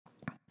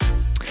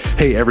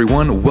Hey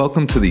everyone,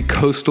 welcome to the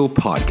Coastal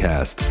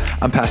Podcast.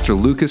 I'm Pastor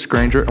Lucas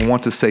Granger and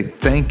want to say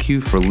thank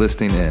you for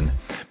listening in.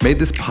 May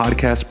this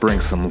podcast bring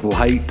some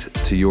light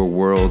to your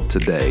world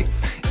today.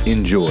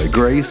 Enjoy.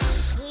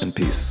 Grace and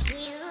peace.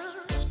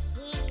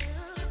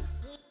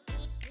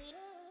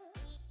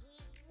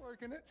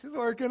 She's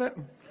working it.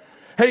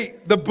 Hey,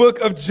 the book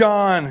of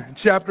John,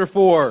 chapter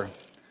 4.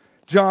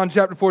 John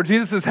chapter 4.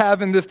 Jesus is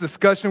having this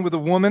discussion with a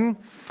woman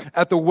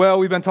at the well.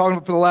 We've been talking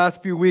about for the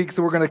last few weeks,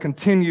 so we're going to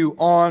continue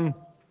on.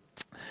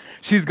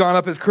 She's gone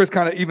up, as Chris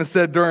kind of even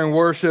said during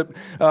worship,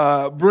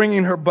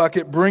 bringing her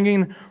bucket,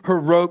 bringing her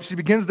rope. She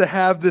begins to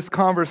have this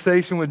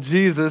conversation with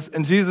Jesus,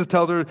 and Jesus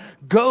tells her,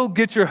 go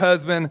get your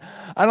husband.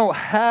 I don't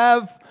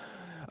have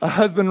a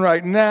husband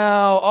right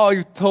now. Oh,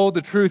 you've told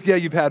the truth. Yeah,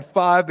 you've had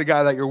 5, the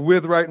guy that you're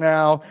with right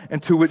now.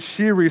 And to which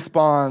she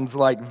responds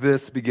like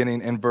this,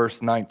 beginning in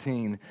verse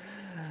 19.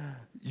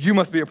 You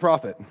must be a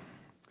prophet.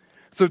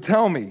 So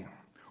tell me,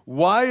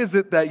 why is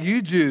it that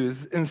you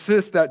Jews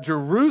insist that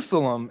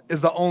Jerusalem is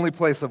the only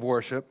place of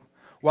worship,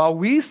 while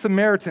we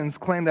Samaritans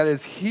claim that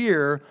it's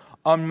here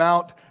on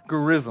Mount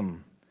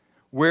Gerizim,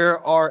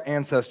 where our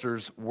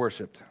ancestors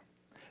worshiped?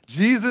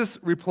 Jesus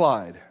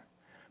replied,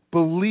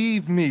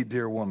 believe me,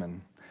 dear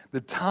woman,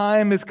 the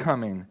time is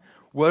coming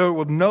where it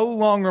will no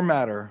longer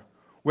matter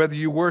whether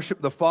you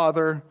worship the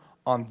Father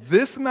on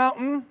this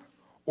mountain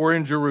or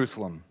in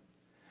Jerusalem.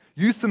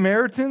 You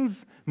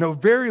Samaritans know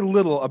very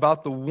little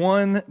about the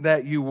one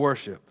that you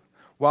worship,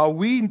 while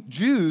we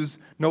Jews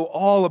know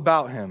all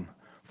about him,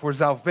 for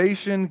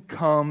salvation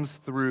comes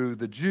through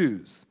the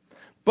Jews.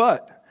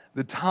 But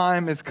the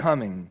time is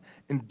coming,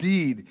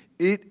 indeed,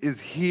 it is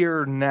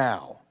here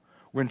now,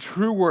 when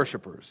true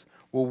worshipers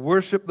will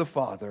worship the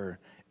Father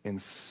in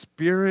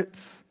spirit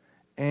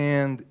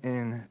and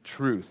in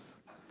truth.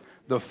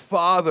 The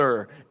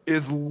Father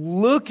is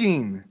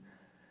looking,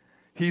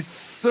 he's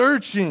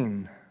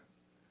searching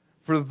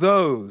for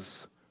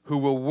those who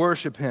will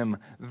worship him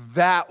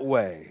that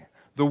way,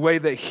 the way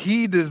that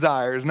he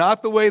desires,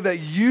 not the way that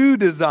you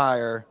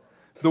desire,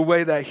 the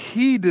way that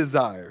he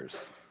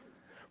desires.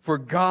 For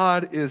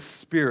God is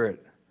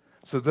spirit,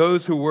 so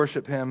those who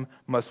worship him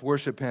must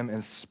worship him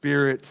in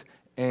spirit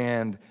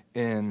and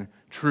in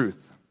truth.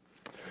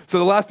 So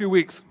the last few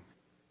weeks,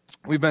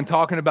 we've been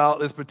talking about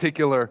this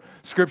particular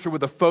scripture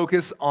with a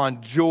focus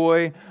on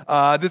joy.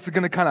 This is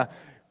going to kind of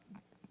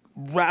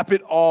wrap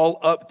it all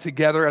up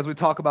together as we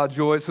talk about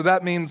joy. So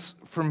that means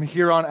from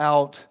here on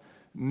out,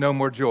 no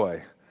more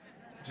joy.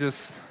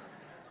 Just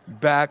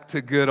back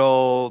to good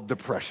old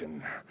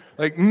depression.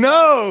 Like,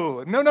 no,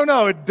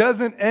 it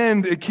doesn't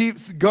end. It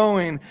keeps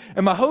going.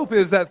 And my hope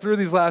is that through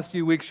these last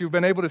few weeks, you've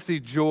been able to see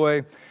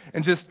joy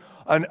in just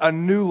a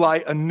new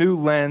light, a new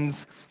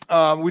lens.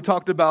 We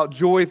talked about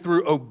joy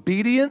through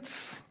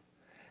obedience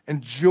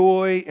and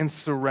joy in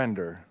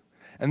surrender.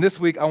 And this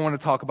week, I want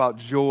to talk about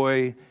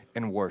joy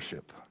in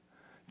worship.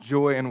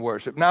 Joy and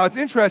worship. Now, it's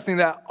interesting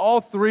that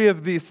all 3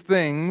 of these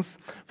things,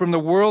 from the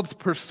world's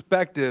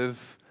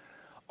perspective,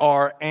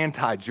 are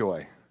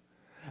anti-joy.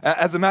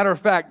 As a matter of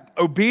fact,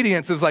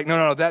 obedience is like,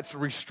 no, that's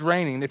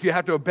restraining. If you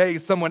have to obey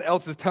someone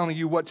else is telling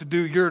you what to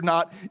do, you're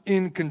not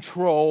in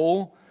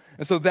control.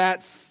 And so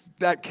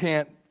there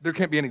can't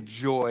be any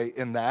joy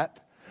in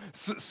that.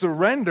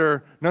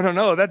 Surrender,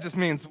 no, that just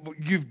means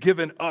you've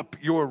given up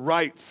your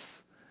rights.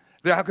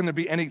 How can there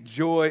be any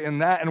joy in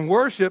that? And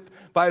worship,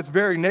 by its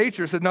very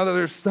nature, said, no,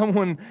 there's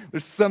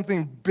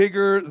something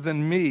bigger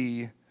than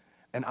me,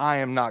 and I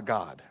am not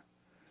God.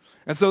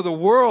 And so the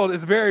world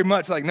is very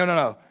much like,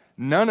 no,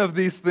 none of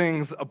these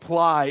things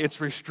apply.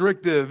 It's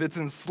restrictive. It's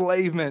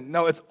enslavement.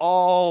 No, it's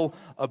all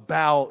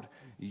about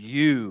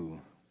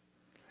you.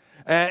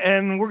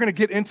 And we're going to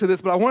get into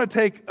this, but I want to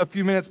take a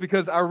few minutes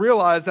because I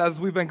realized as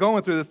we've been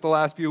going through this the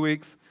last few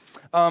weeks,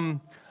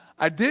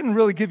 I didn't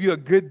really give you a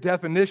good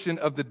definition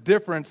of the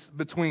difference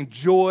between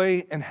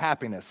joy and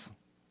happiness.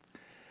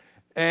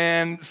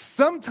 And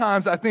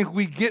sometimes I think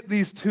we get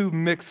these two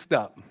mixed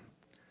up.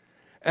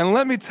 And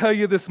let me tell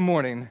you this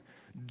morning,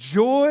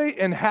 joy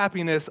and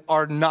happiness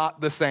are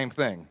not the same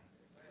thing.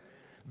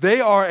 They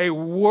are a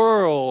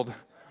world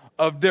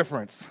of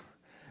difference.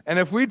 And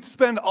if we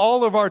spend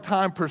all of our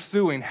time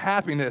pursuing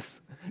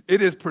happiness,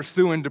 it is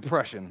pursuing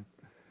depression.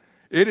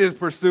 It is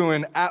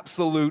pursuing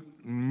absolute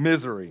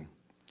misery.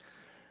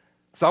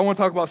 So I want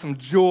to talk about some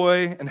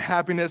joy and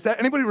happiness.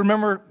 Anybody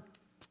remember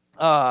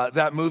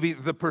that movie,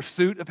 The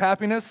Pursuit of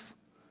Happiness?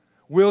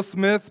 Will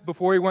Smith,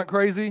 before he went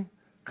crazy?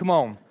 Come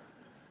on.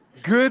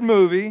 Good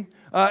movie.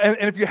 And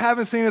if you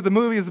haven't seen it, the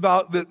movie is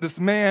about this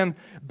man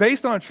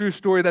based on a true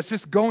story that's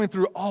just going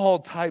through all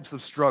types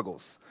of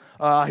struggles.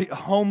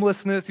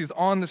 Homelessness, he's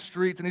on the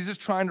streets, and he's just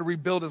trying to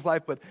rebuild his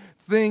life, but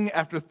thing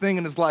after thing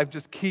in his life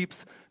just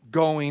keeps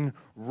going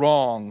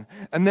wrong.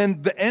 And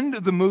then the end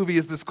of the movie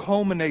is this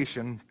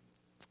culmination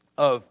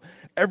of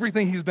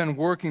everything he's been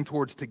working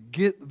towards to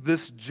get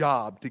this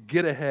job, to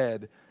get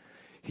ahead.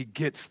 He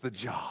gets the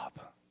job.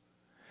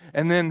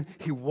 And then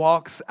he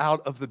walks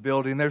out of the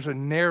building. There's a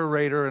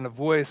narrator and a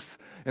voice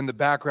in the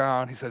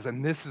background. He says,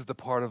 and this is the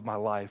part of my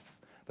life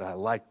that I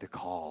like to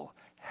call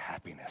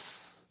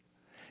happiness.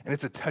 And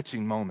it's a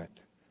touching moment.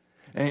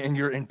 And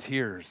you're in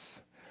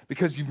tears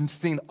because you've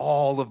seen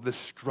all of the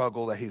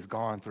struggle that he's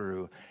gone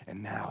through,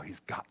 and now he's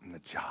gotten the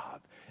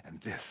job, and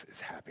this is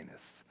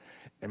happiness.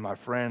 And my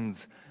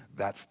friends,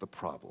 that's the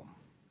problem.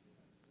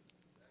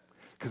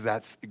 Because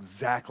that's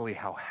exactly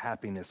how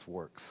happiness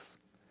works.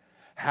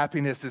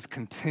 Happiness is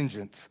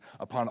contingent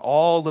upon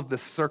all of the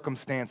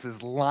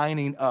circumstances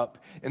lining up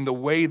in the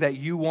way that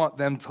you want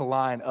them to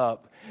line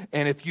up.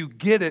 And if you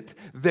get it,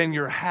 then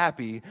you're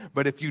happy.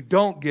 But if you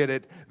don't get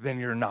it, then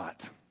you're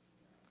not.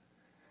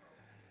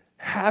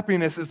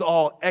 Happiness is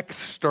all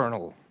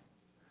external.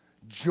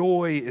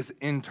 Joy is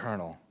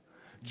internal.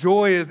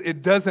 Joy is,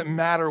 it doesn't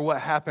matter what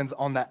happens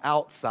on the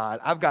outside.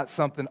 I've got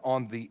something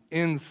on the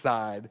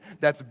inside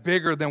that's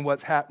bigger than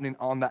what's happening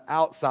on the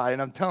outside.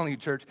 And I'm telling you,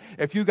 church,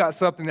 if you got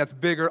something that's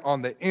bigger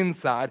on the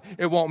inside,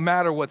 it won't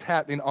matter what's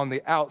happening on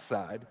the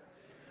outside.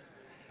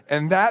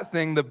 And that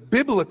thing, the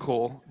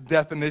biblical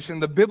definition,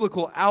 the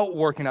biblical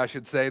outworking, I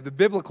should say, the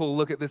biblical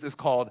look at this is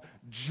called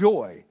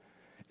joy.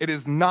 It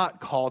is not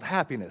called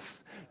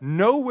happiness.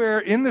 Nowhere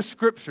in the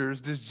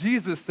scriptures does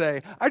Jesus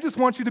say, I just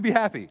want you to be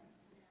happy.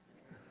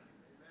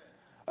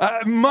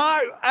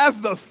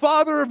 As the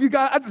father of you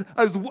guys,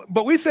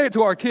 but we say it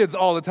to our kids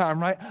all the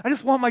time, right? I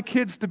just want my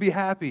kids to be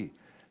happy.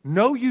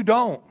 No, you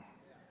don't.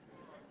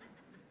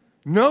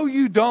 No,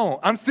 you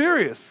don't. I'm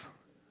serious.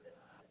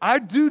 I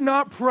do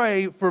not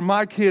pray for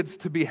my kids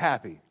to be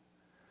happy.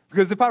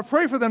 Because if I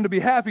pray for them to be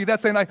happy,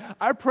 that's saying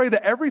I pray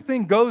that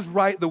everything goes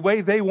right the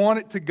way they want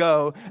it to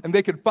go, and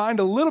they can find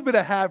a little bit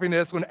of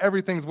happiness when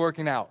everything's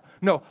working out.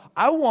 No,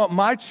 I want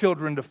my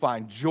children to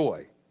find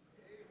joy.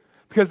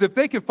 Because if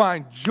they can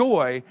find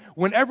joy,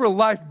 whenever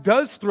life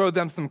does throw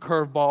them some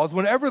curveballs,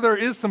 whenever there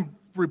is some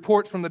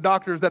reports from the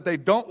doctors that they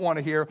don't want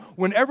to hear,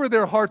 whenever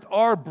their hearts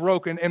are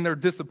broken and they're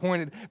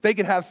disappointed, they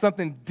can have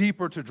something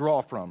deeper to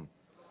draw from.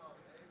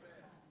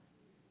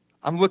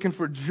 I'm looking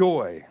for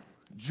joy.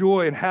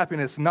 Joy and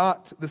happiness,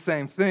 not the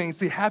same thing.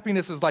 See,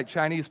 happiness is like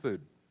Chinese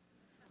food.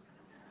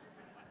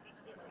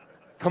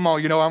 Come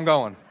on, you know where I'm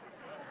going.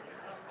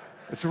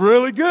 It's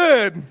really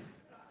good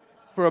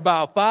for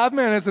about 5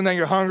 minutes, and then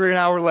you're hungry an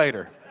hour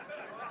later.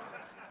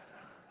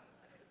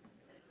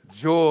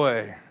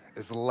 Joy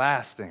is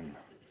lasting.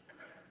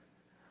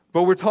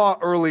 But we're taught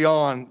early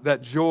on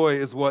that joy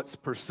is what's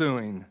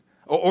pursuing,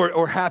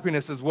 or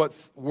happiness is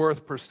what's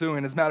worth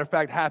pursuing. As a matter of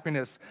fact,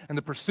 happiness and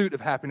the pursuit of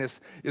happiness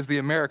is the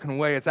American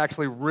way. It's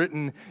actually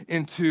written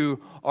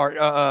into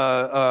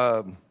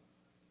our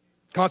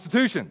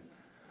Constitution.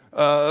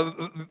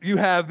 You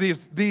have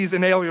these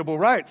inalienable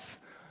rights.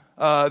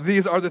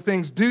 These are the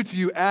things due to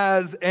you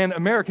as an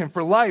American,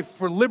 for life,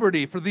 for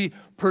liberty, for the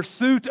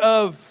pursuit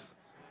of.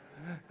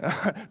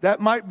 That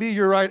might be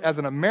your right as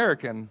an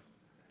American.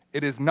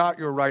 It is not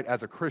your right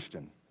as a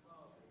Christian.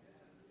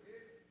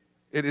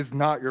 It is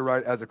not your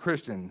right as a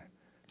Christian.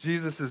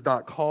 Jesus has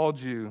not called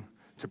you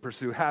to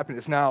pursue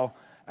happiness. Now,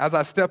 as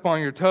I step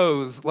on your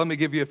toes, let me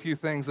give you a few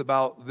things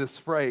about this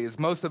phrase.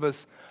 Most of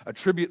us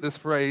attribute this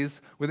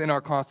phrase within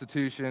our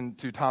Constitution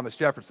to Thomas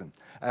Jefferson,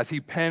 as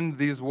he penned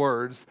these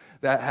words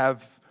that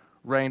have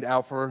reigned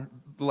out for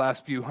the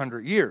last few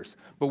hundred years.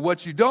 But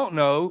what you don't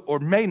know, or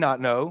may not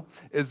know,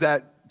 is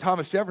that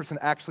Thomas Jefferson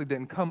actually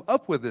didn't come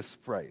up with this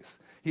phrase.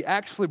 He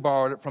actually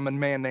borrowed it from a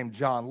man named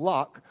John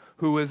Locke,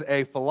 who was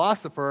a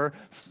philosopher,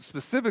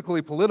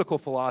 specifically political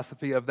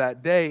philosophy of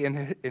that day,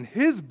 in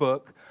his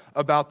book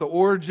about the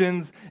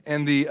origins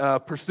and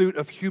the pursuit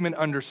of human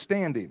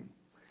understanding.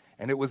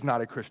 And it was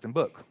not a Christian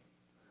book.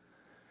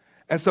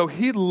 And so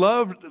he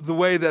loved the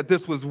way that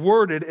this was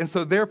worded, and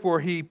so therefore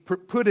he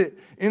put it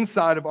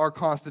inside of our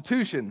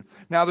Constitution.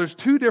 Now there's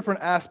two different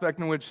aspects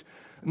in which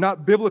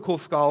not biblical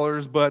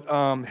scholars, but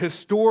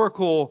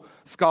historical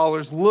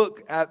scholars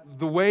look at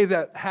the way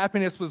that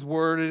happiness was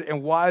worded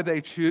and why they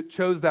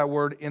chose that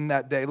word in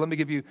that day. Let me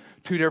give you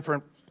two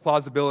different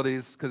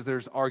plausibilities, because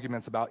there's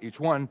arguments about each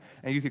one,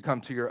 and you could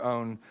come to your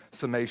own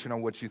summation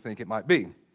on what you think it might be.